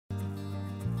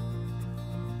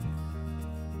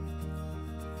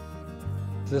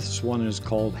This one is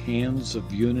called Hands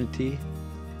of Unity.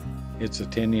 It's a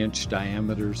 10-inch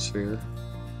diameter sphere.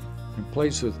 It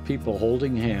plays with people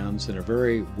holding hands in a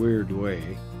very weird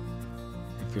way,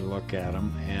 if you look at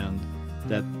them, and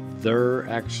that they're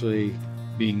actually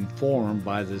being formed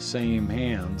by the same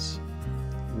hands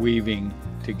weaving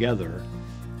together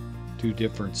two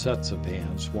different sets of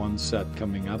hands, one set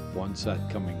coming up, one set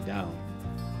coming down.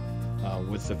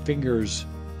 With the fingers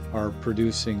are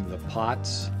producing the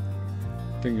pots,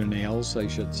 fingernails I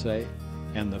should say,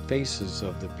 and the faces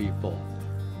of the people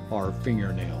are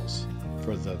fingernails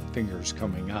for the fingers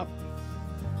coming up.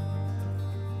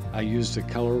 I used a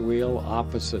color wheel,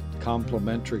 opposite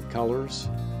complementary colors,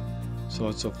 so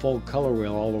it's a full color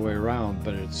wheel all the way around,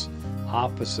 but it's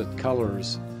opposite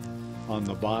colors on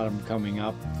the bottom coming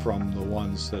up from the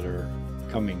ones that are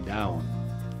coming down.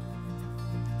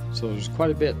 So there's quite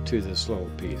a bit to this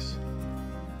little piece.